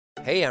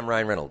Hey, I'm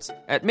Ryan Reynolds.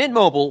 At Mint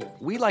Mobile,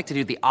 we like to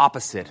do the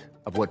opposite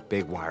of what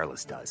Big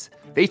Wireless does.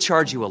 They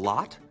charge you a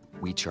lot,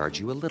 we charge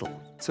you a little.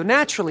 So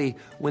naturally,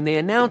 when they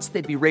announced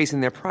they'd be raising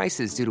their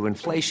prices due to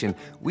inflation,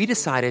 we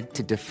decided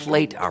to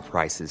deflate our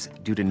prices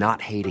due to not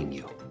hating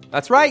you.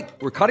 That's right.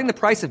 We're cutting the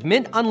price of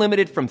Mint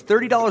Unlimited from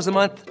 $30 a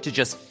month to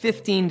just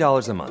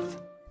 $15 a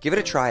month. Give it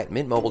a try at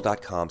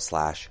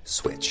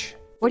mintmobile.com/switch.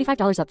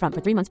 $45 up front for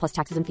 3 months plus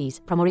taxes and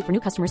fees. Promo rate for new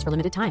customers for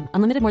limited time.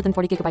 Unlimited more than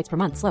 40 gigabytes per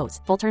month. Slows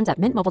full terms at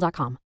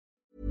mintmobile.com.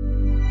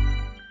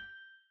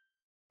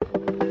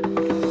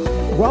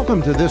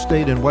 Welcome to This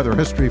Date in Weather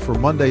History for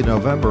Monday,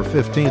 November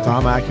 15th.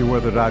 I'm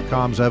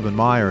AccuWeather.com's Evan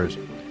Myers.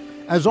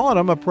 As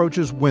autumn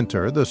approaches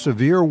winter, the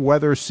severe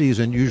weather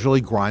season usually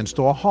grinds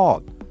to a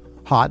halt.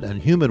 Hot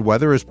and humid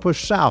weather is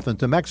pushed south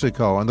into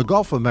Mexico and the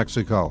Gulf of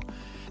Mexico,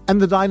 and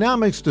the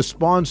dynamics to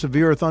spawn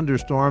severe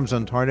thunderstorms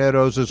and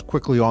tornadoes is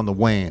quickly on the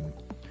wane.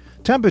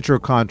 Temperature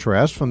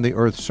contrasts from the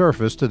Earth's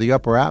surface to the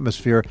upper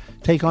atmosphere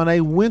take on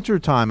a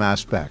wintertime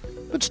aspect,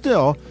 but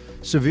still,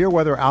 severe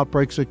weather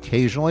outbreaks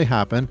occasionally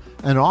happen,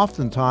 and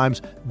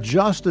oftentimes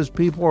just as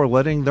people are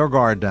letting their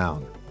guard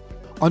down.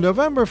 On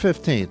November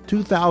 15,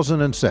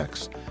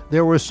 2006,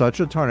 there was such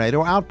a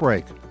tornado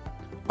outbreak.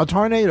 A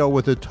tornado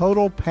with a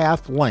total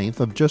path length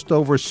of just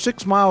over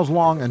 6 miles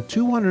long and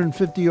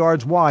 250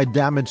 yards wide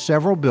damaged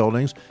several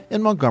buildings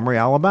in Montgomery,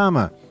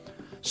 Alabama.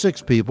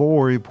 6 people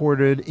were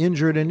reported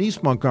injured in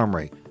East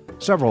Montgomery.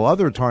 Several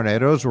other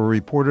tornadoes were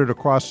reported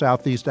across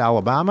southeast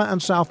Alabama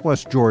and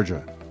southwest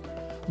Georgia.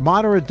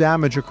 Moderate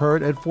damage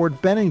occurred at Fort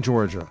Benning,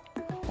 Georgia.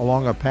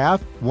 Along a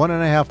path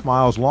 1.5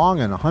 miles long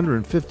and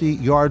 150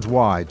 yards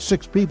wide,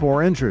 6 people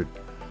were injured.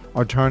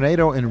 A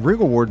tornado in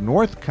Rigglewood,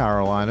 North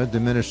Carolina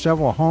diminished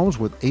several homes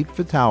with 8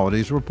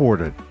 fatalities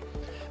reported.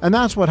 And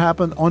that's what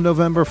happened on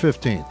November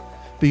 15th.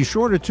 Be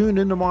sure to tune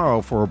in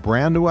tomorrow for a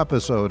brand new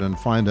episode and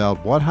find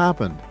out what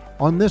happened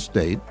on this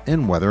date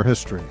in weather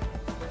history.